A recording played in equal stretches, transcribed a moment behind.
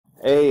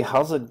Hey,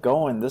 how's it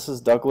going? This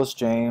is Douglas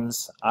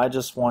James. I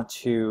just want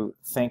to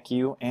thank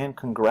you and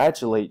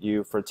congratulate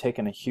you for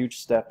taking a huge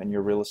step in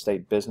your real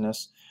estate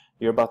business.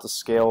 You're about to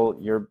scale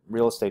your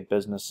real estate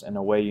business in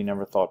a way you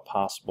never thought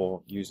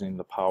possible using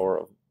the power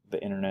of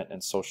the internet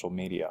and social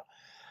media.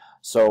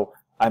 So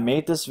I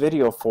made this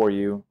video for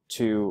you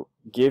to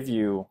give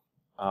you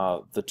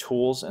the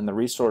tools and the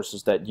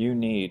resources that you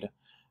need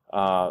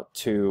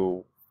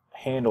to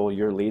handle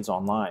your leads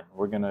online.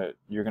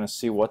 You're gonna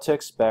see what to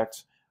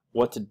expect,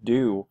 what to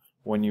do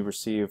when you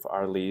receive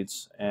our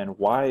leads, and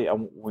why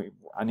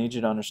I need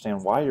you to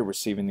understand why you're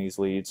receiving these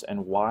leads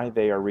and why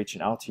they are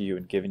reaching out to you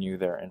and giving you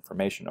their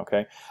information.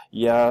 Okay,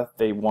 yeah,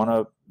 they want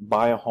to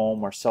buy a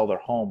home or sell their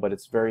home, but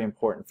it's very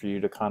important for you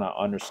to kind of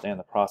understand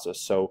the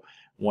process. So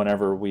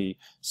whenever we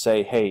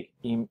say, hey,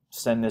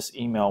 send this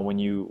email when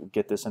you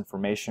get this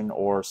information,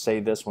 or say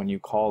this when you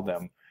call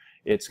them,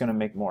 it's going to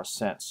make more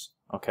sense.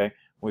 Okay,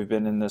 we've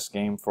been in this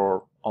game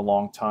for a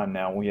long time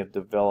now. We have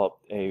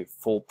developed a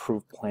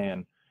foolproof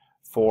plan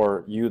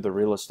for you, the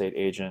real estate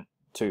agent,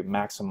 to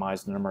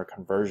maximize the number of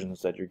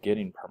conversions that you're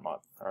getting per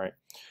month. All right,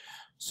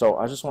 so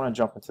I just want to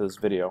jump into this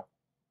video.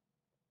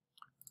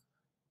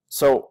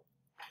 So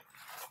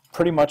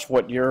pretty much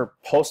what your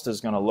post is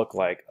going to look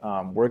like,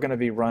 we're going to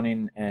be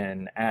running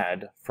an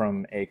ad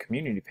from a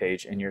community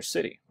page in your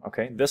city.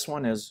 Okay, this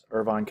one is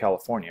Irvine,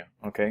 California.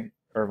 Okay,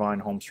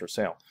 Irvine Homes for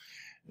Sale.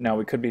 Now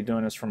we could be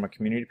doing this from a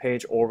community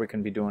page, or we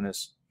can be doing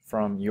this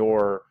from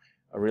your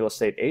real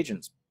estate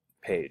agent's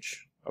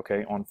page,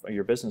 okay, on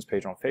your business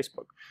page on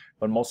Facebook.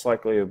 But most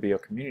likely it'll be a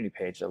community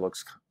page that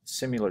looks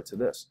similar to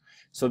this.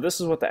 So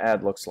this is what the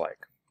ad looks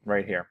like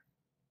right here.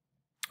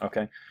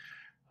 Okay,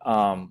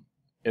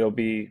 it'll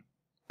be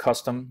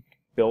custom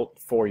built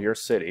for your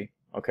city.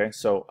 Okay,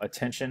 so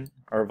attention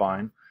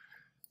Irvine,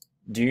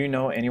 do you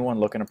know anyone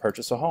looking to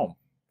purchase a home?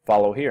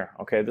 Follow here.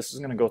 Okay, this is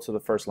going to go to the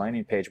first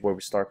landing page where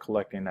we start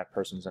collecting that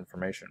person's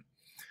information.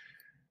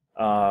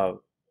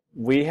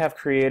 We have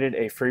created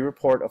a free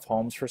report of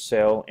homes for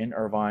sale in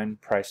Irvine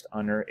priced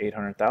under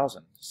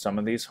 $800,000. Some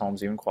of these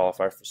homes even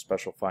qualify for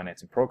special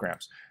financing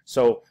programs.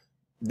 So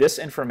this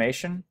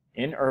information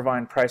in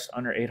Irvine priced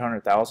under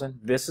 $800,000,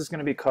 this is going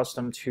to be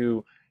custom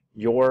to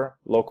your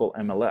local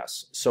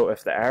MLS. So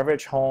if the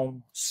average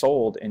home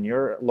sold in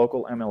your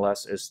local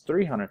MLS is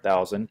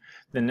 $300,000,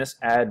 then this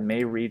ad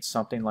may read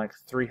something like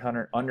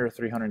under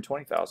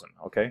 $320,000.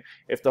 Okay,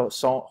 if the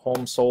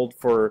home sold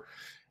for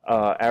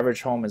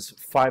average home is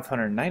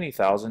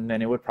 $590,000,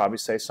 then it would probably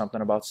say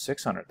something about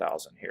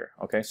 $600,000 here.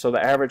 Okay, so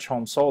the average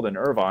home sold in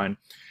Irvine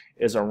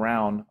is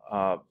around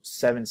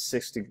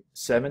 760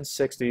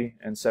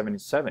 and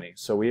 770.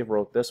 So we have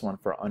wrote this one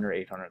for under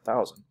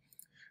 800,000.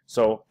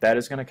 So that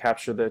is going to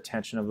capture the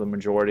attention of the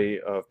majority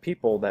of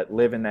people that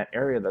live in that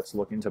area that's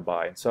looking to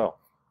buy and sell.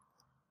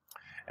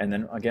 And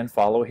then again,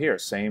 follow here,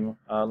 same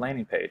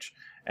landing page.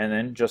 And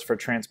then just for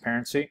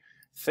transparency,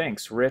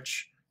 thanks,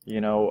 Rich.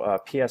 You know,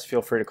 P.S.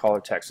 feel free to call or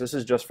text. This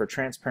is just for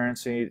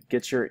transparency. It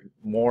gets your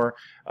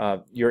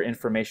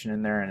information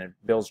in there, and it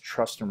builds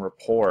trust and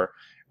rapport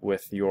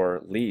with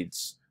your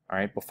leads. All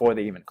right, before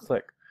they even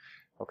click.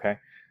 Okay,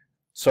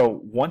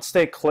 so once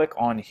they click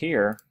on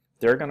here,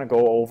 they're going to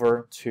go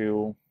over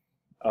to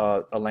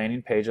a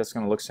landing page that's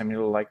going to look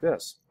similar like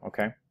this.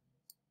 Okay,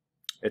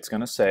 it's going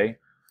to say,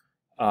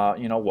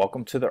 you know,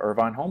 welcome to the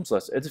Irvine Homes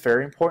List. It's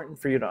very important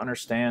for you to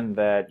understand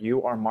that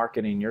you are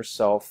marketing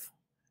yourself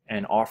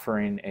and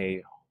offering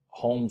a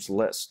homes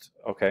list.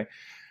 Okay,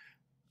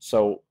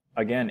 so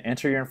again,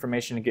 enter your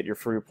information to get your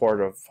free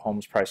report of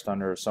homes priced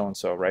under so and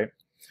so, right?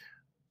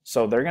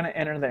 So they're going to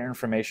enter their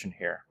information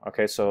here.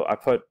 Okay, so I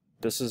put,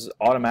 this is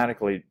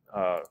automatically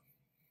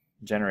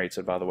generates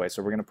it, by the way,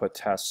 so we're going to put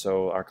test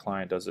so our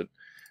client doesn't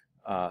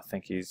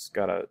think he's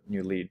got a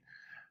new lead.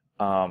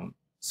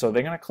 So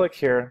they're going to click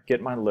here,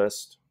 get my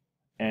list,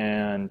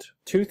 and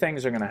two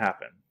things are going to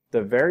happen.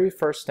 The very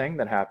first thing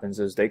that happens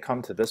is they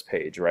come to this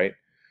page, right?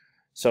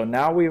 So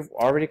now we've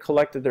already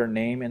collected their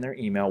name and their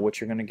email, which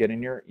you're going to get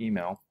in your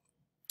email,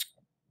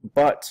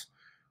 but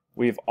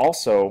we've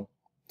also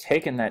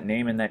taken that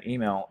name and that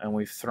email and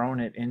we've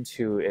thrown it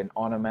into an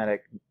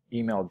automatic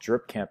email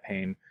drip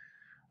campaign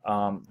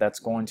that's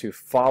going to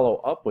follow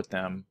up with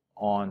them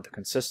on the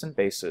consistent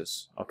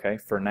basis, okay,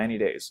 for 90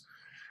 days.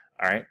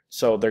 All right,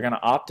 so they're going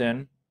to opt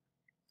in.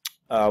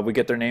 We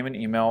get their name and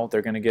email.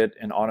 They're going to get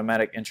an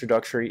automatic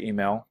introductory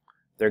email.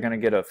 They're going to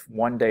get a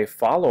one-day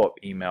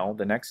follow-up email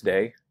the next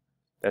day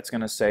that's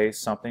going to say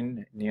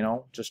something, you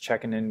know, just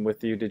checking in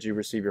with you, did you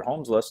receive your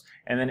homes list?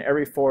 And then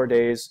every 4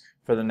 days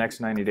for the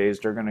next 90 days,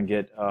 they're going to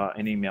get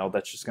an email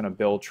that's just going to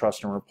build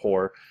trust and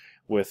rapport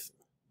with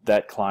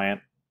that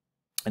client.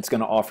 It's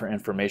going to offer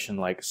information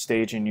like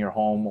staging your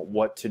home,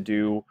 what to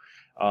do,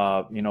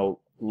 you know,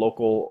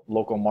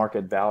 local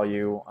market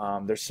value.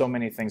 There's so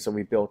many things that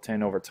we built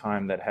in over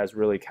time that has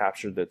really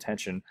captured the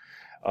attention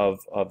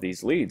of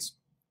these leads.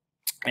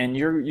 And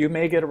you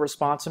may get a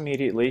response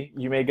immediately.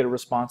 You may get a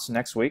response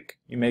next week.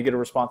 You may get a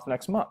response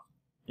next month.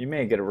 You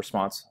may get a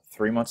response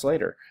 3 months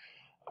later.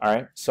 All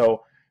right.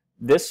 So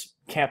this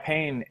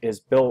campaign is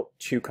built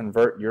to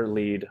convert your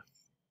lead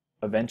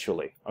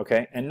eventually,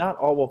 okay? And not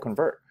all will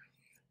convert.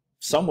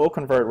 Some will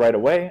convert right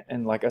away,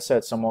 and like I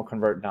said, some will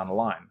convert down the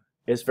line.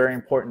 It's very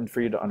important for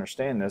you to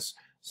understand this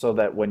so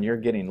that when you're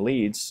getting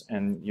leads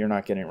and you're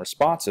not getting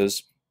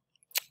responses,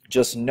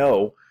 just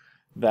know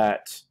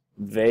that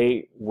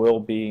they will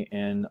be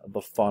in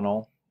the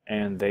funnel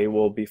and they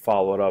will be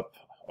followed up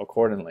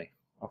accordingly,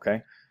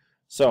 okay?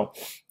 So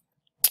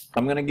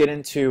I'm going to get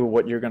into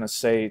what you're going to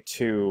say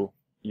to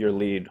your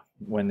lead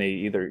when they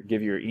either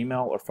give you your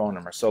email or phone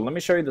number. So let me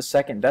show you the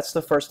second. That's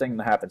the first thing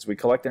that happens. We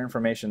collect their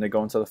information, they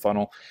go into the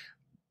funnel,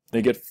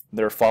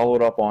 they're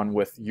followed up on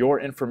with your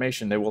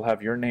information. They will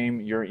have your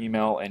name, your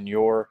email, and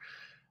your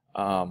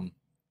phone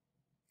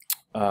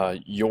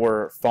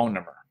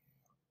number.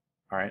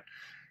 All right.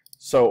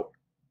 So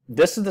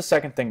this is the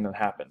second thing that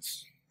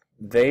happens.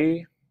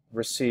 They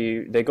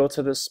go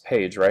to this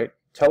page, right?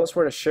 Tell us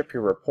where to ship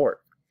your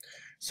report.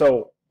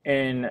 So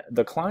in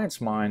the client's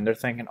mind, they're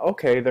thinking,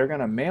 okay, they're going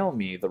to mail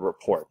me the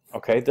report.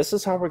 Okay, this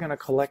is how we're going to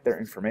collect their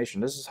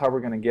information. This is how we're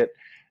going to get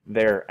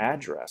their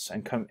address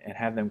and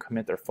have them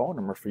commit their phone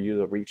number for you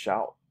to reach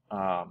out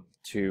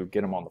to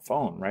get them on the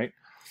phone, right?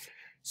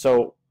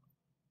 So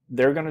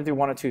they're going to do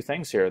one of two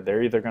things here.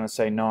 They're either going to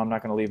say, no, I'm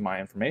not going to leave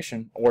my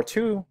information, or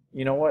two,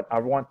 you know what, I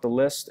want the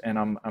list and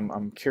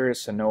I'm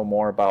curious to know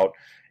more about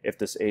if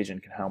this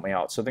agent can help me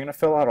out. So they're going to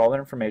fill out all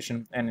their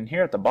information, and in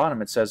here at the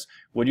bottom it says,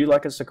 would you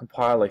like us to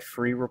compile a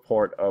free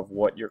report of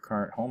what your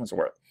current home is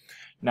worth?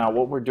 Now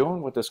what we're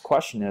doing with this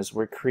question is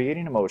we're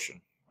creating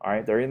emotion. All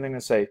right, they're either going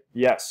to say,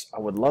 yes, I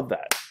would love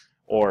that,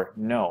 or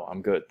no,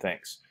 I'm good,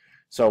 thanks.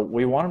 So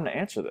we want them to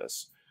answer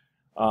this.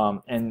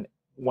 And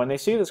when they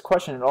see this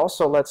question, it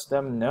also lets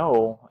them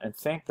know and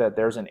think that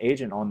there's an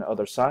agent on the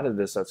other side of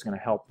this that's going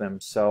to help them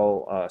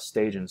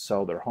stage and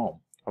sell their home.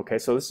 Okay,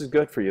 so this is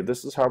good for you.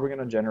 This is how we're going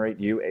to generate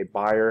you a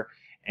buyer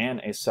and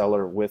a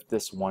seller with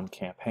this one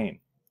campaign.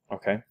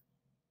 Okay,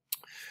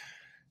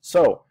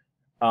 so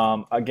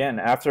again,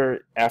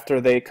 after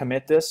they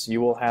commit this,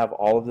 you will have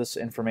all of this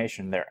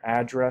information, their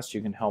address.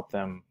 You can help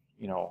them,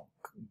 you know,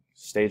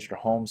 stage their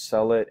home,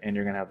 sell it, and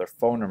you're going to have their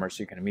phone number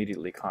so you can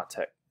immediately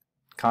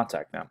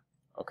contact them.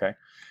 Okay,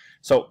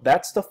 so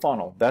that's the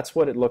funnel. That's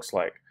what it looks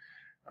like.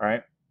 All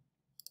right,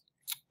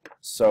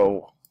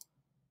 so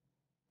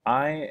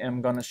I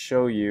am going to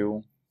show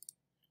you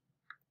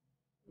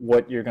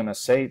what you're going to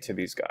say to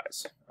these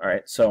guys. All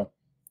right, so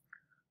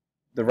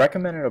the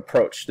recommended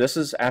approach, this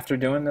is after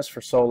doing this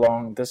for so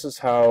long, this is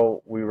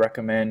how we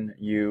recommend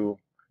you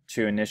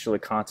to initially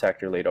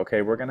contact your lead.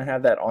 Okay, we're going to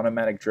have that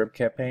automatic drip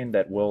campaign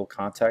that will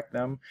contact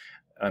them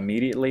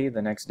immediately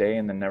the next day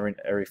and then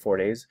every 4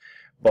 days,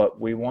 but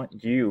we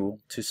want you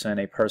to send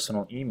a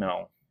personal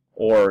email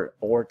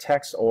or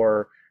text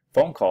or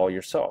phone call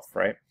yourself,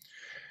 right?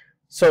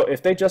 So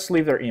if they just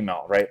leave their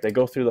email, right, they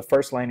go through the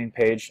first landing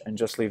page and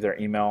just leave their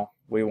email,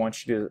 we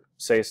want you to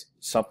say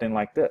something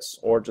like this,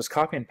 or just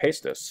copy and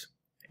paste this.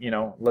 You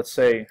know, let's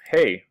say,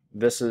 hey,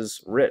 this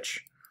is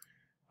Rich.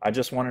 I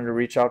just wanted to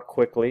reach out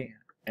quickly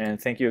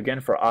and thank you again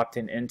for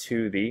opting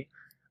into the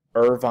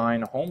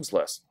Irvine Homes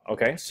list.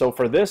 Okay, so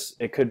for this,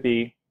 it could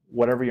be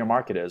whatever your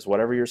market is,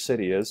 whatever your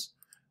city is,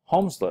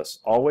 homes list.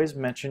 Always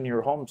mention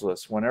your homes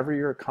list. Whenever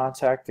you're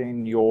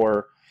contacting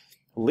your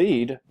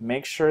lead,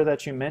 make sure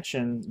that you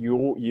mention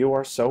you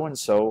are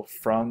so-and-so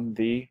from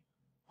the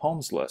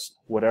homes list.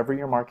 Whatever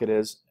your market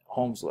is,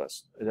 homes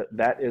list.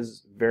 That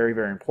is very,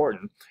 very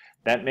important.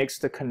 That makes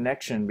the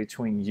connection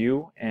between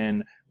you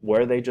and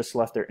where they just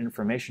left their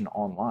information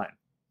online.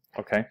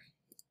 Okay,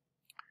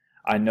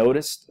 I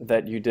noticed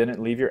that you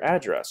didn't leave your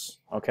address.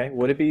 Okay,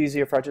 would it be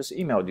easier if I just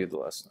emailed you the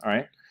list? All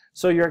right,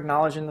 so you're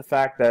acknowledging the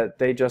fact that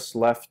they just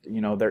left,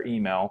 you know, their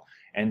email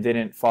and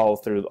didn't follow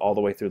through all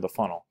the way through the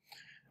funnel.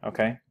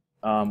 Okay,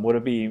 would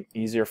it be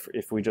easier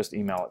if we just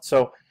email it?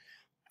 So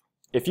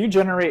if you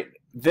generate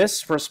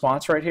this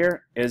response right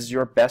here, is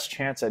your best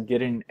chance at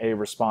getting a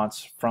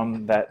response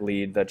from that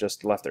lead that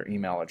just left their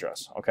email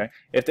address. Okay,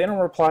 if they don't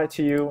reply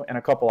to you in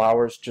a couple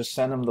hours, just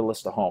send them the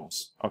list of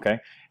homes. Okay,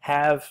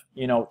 have,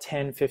 you know,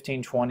 10,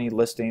 15, 20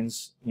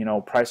 listings, you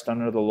know, priced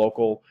under the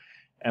local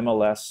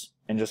MLS,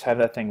 and just have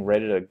that thing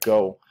ready to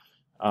go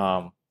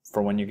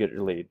for when you get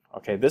your lead.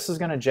 Okay, this is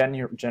going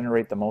to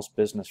generate the most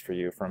business for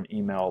you from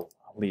email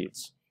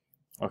leads.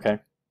 Okay,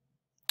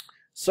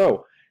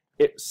 so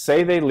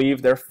say they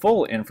leave their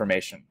full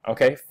information,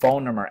 okay,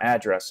 phone number,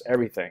 address,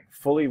 everything,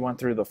 fully went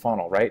through the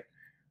funnel, right?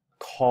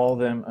 Call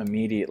them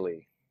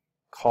immediately.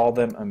 Call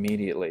them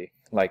immediately.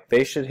 Like,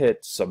 they should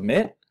hit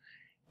submit,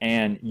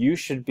 and you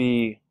should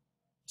be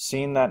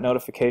seeing that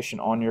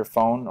notification on your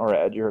phone or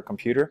at your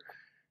computer,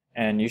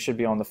 and you should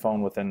be on the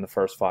phone within the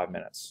first 5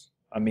 minutes,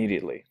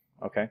 immediately,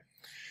 okay?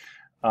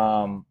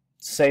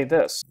 Say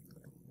this,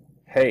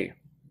 hey,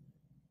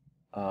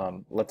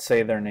 let's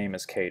say their name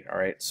is Kate, all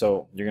right?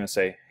 So you're going to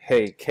say,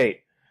 hey,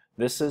 Kate,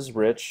 this is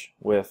Rich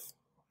with,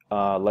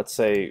 let's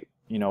say,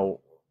 you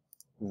know,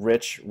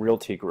 Rich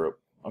Realty Group.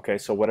 Okay,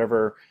 so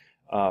whatever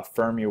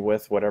firm you're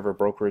with, whatever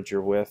brokerage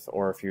you're with,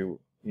 or if you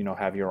know,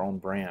 have your own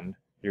brand,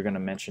 you're going to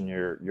mention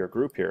your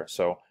group here.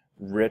 So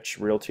Rich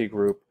Realty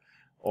Group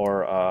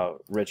or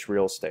Rich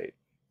Real Estate,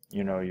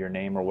 you know, your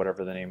name or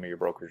whatever the name of your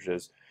brokerage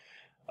is.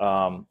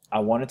 I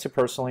wanted to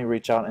personally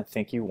reach out and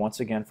thank you once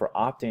again for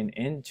opting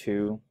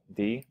into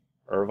the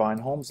Irvine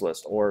Homes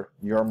List or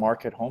your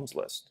market homes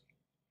list.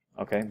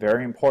 Okay,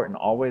 very important.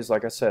 Always,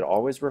 like I said,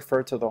 always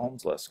refer to the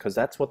homes list because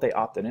that's what they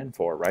opted in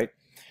for, right?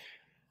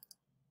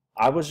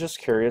 I was just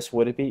curious,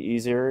 would it be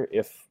easier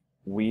if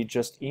we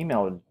just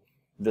emailed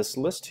this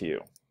list to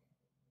you?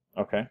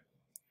 Okay,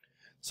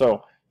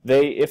 so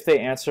if they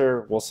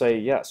answer, we'll say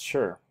yes,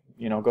 sure.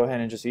 You know, go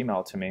ahead and just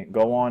email it to me.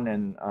 Go on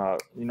and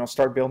you know,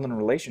 start building a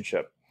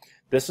relationship.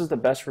 This is the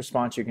best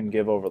response you can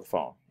give over the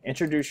phone.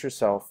 Introduce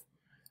yourself.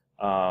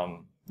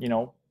 You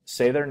know,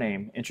 say their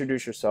name.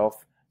 Introduce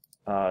yourself.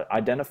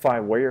 Identify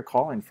where you're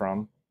calling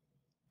from.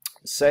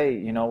 Say,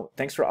 you know,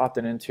 thanks for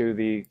opting into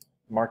the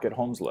market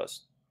homes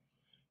list.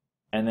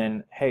 And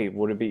then, hey,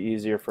 would it be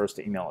easier for us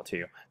to email it to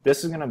you?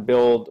 This is going to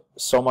build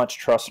so much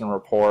trust and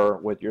rapport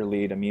with your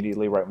lead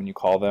immediately right when you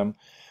call them.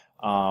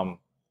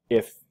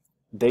 If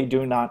they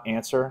do not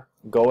answer,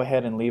 go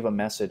ahead and leave a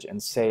message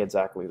and say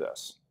exactly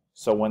this.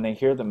 So when they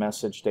hear the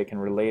message, they can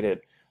relate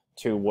it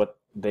to what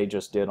they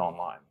just did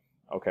online.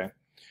 Okay.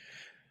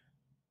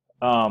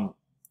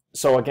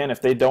 So again,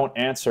 if they don't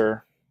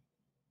answer,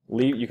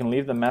 you can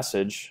leave the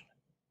message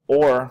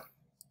or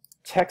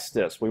text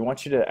this. We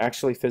want you to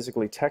actually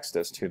physically text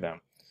this to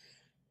them.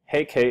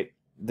 Hey Kate,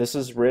 this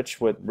is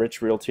Rich with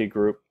Rich Realty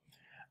Group.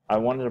 I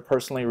wanted to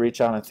personally reach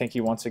out and thank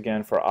you once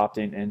again for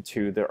opting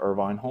into the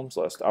Irvine Homes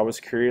List. I was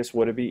curious,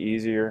 would it be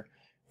easier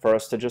for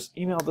us to just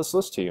email this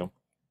list to you?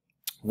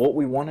 What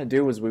we want to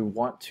do is we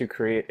want to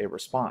create a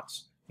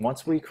response.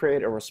 Once we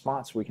create a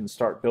response, we can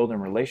start building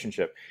a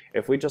relationship.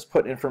 If we just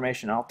put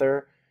information out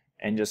there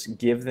and just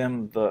give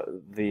them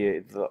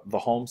the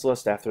homes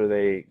list after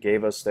they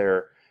gave us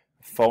their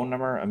phone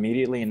number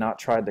immediately and not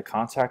tried to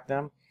contact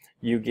them,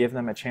 you give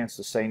them a chance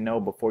to say no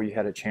before you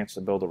had a chance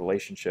to build a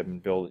relationship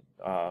and build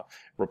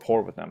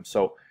rapport with them.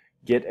 So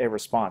get a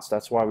response.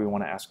 That's why we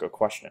want to ask a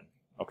question.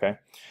 Okay.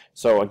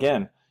 So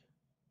again,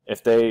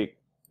 if they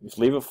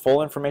leave a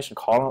full information,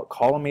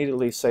 call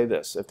immediately, say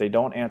this. If they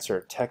don't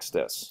answer, text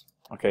this.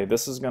 Okay,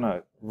 this is going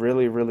to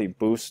really, really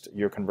boost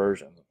your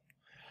conversion.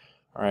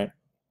 All right.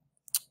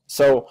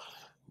 So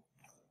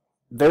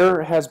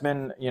there has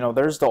been, you know,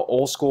 there's the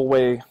old school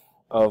way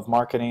of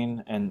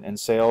marketing and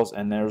sales,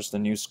 and there's the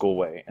new school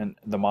way and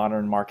the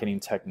modern marketing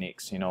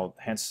techniques, you know,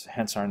 hence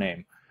our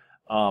name.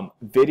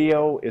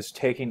 Video is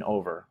taking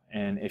over,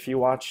 and if you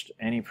watched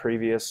any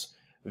previous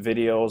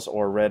videos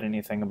or read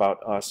anything about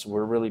us,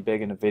 we're really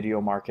big into video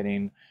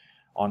marketing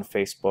on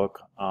Facebook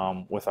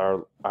with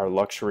our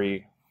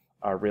luxury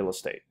real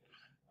estate,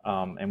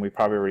 and we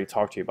probably already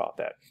talked to you about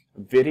that.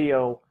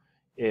 Video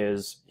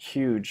is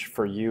huge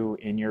for you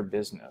in your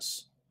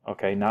business,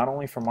 okay, not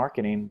only for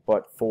marketing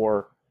but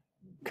for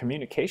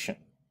communication.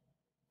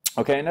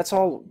 Okay, and that's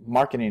all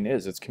marketing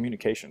is, it's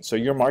communication. So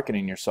you're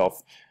marketing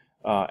yourself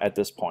at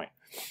this point.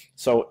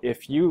 So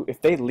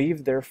if they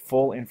leave their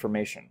full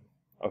information,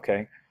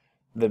 okay,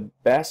 the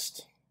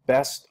best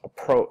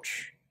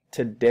approach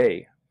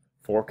today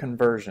for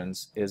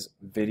conversions is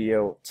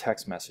video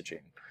text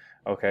messaging.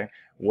 Okay,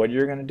 what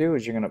you're going to do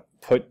is you're going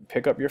to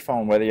pick up your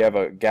phone, whether you have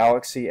a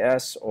Galaxy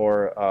S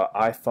or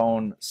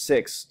iPhone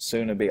 6,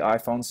 soon to be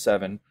iPhone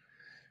 7.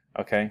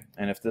 Okay,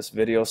 and if this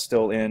video is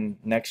still in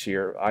next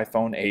year,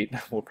 iPhone 8,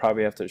 we'll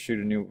probably have to shoot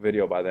a new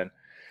video by then.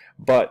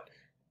 But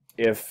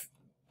if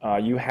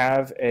you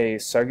have a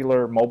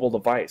cellular mobile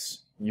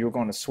device, you're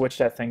going to switch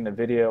that thing to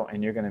video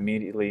and you're going to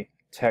immediately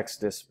text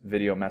this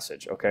video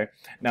message. Okay,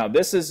 now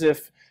this is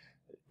if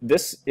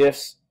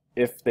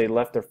they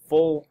left their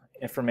full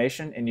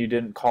information and you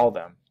didn't call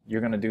them, you're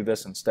going to do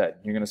this instead.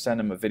 You're going to send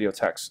them a video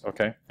text.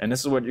 Okay, and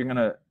this is what you're going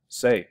to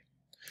say.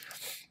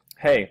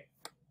 Hey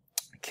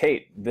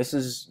Kate, this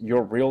is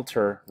your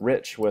realtor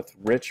Rich with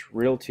Rich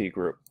Realty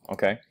Group.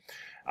 Okay,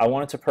 I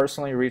wanted to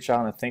personally reach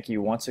out and thank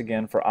you once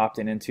again for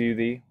opting into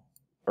the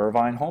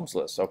Irvine Homes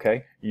List.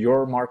 Okay,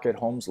 your market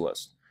homes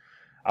list.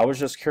 I was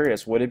just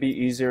curious, would it be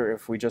easier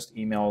if we just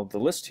emailed the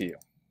list to you?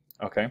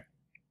 Okay,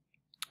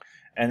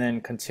 and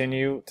then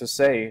continue to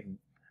say,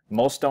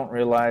 most don't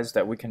realize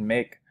that we can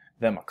make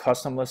them a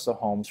custom list of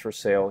homes for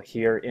sale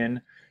here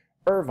in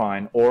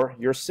Irvine or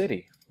your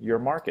city, your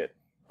market.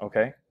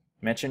 Okay,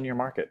 mention your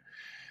market.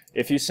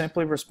 If you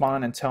simply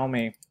respond and tell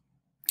me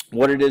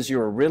what it is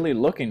you are really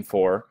looking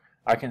for,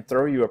 I can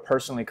throw you a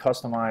personally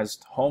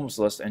customized homes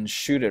list and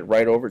shoot it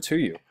right over to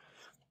you.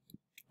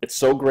 It's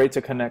so great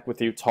to connect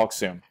with you. Talk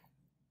soon.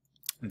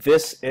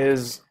 This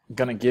is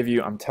going to give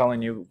you, I'm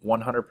telling you,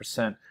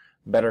 100%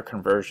 better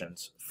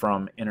conversions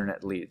from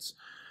internet leads.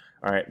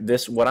 All right,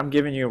 what I'm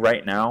giving you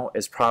right now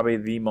is probably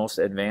the most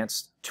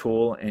advanced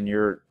tool in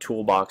your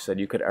toolbox that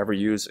you could ever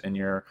use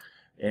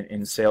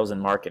in sales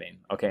and marketing.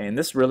 Okay, and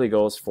this really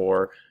goes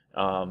for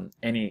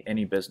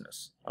any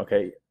business.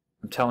 Okay,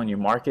 I'm telling you,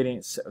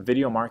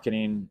 video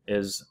marketing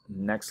is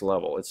next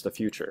level. It's the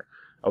future.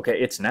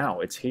 Okay, it's now.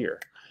 It's here.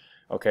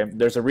 Okay,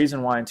 there's a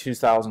reason why in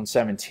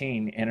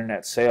 2017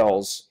 internet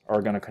sales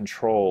are going to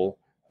control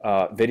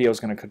video is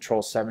going to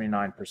control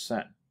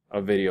 79%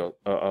 of video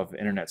of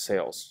internet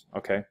sales.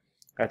 Okay,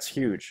 that's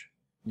huge.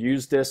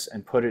 Use this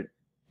and put it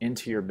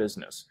into your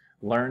business.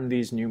 Learn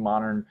these new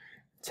modern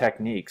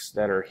techniques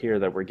that are here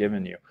that we're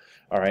giving you.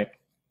 All right,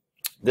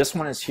 this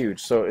one is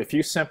huge. So if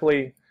you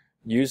simply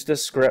use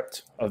this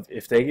script of,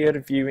 if they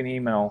give you an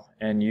email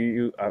and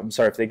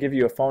if they give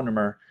you a phone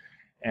number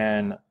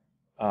and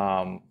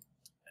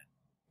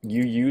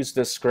you use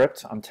this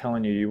script, I'm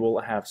telling you, you will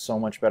have so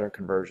much better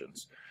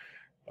conversions.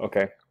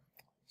 Okay,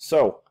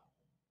 so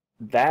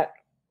that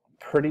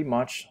pretty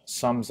much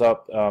sums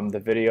up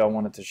the video I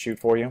wanted to shoot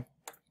for you.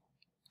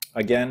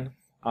 Again,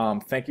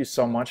 thank you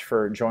so much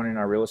for joining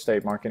our real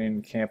estate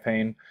marketing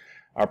campaign,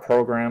 our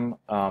program.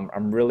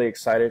 I'm really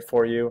excited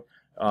for you.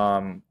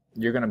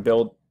 You're going to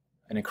build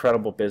an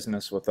incredible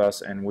business with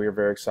us, and we're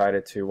very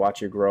excited to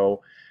watch you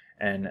grow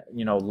and,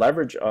 you know,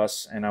 leverage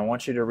us. And I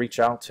want you to reach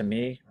out to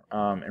me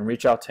and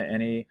reach out to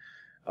any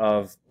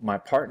of my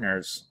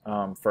partners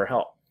for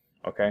help.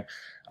 Okay,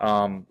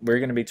 we're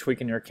going to be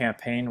tweaking your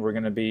campaign. We're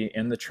going to be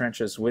in the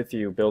trenches with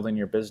you, building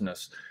your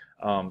business.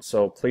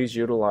 So please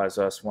utilize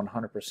us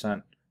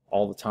 100%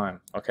 all the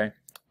time. Okay,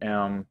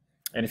 and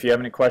if you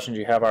have any questions,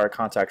 you have our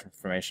contact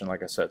information,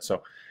 like I said.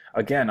 So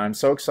again, I'm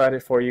so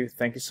excited for you.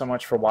 Thank you so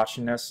much for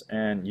watching this,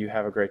 and you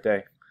have a great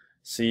day.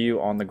 See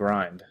you on the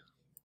grind.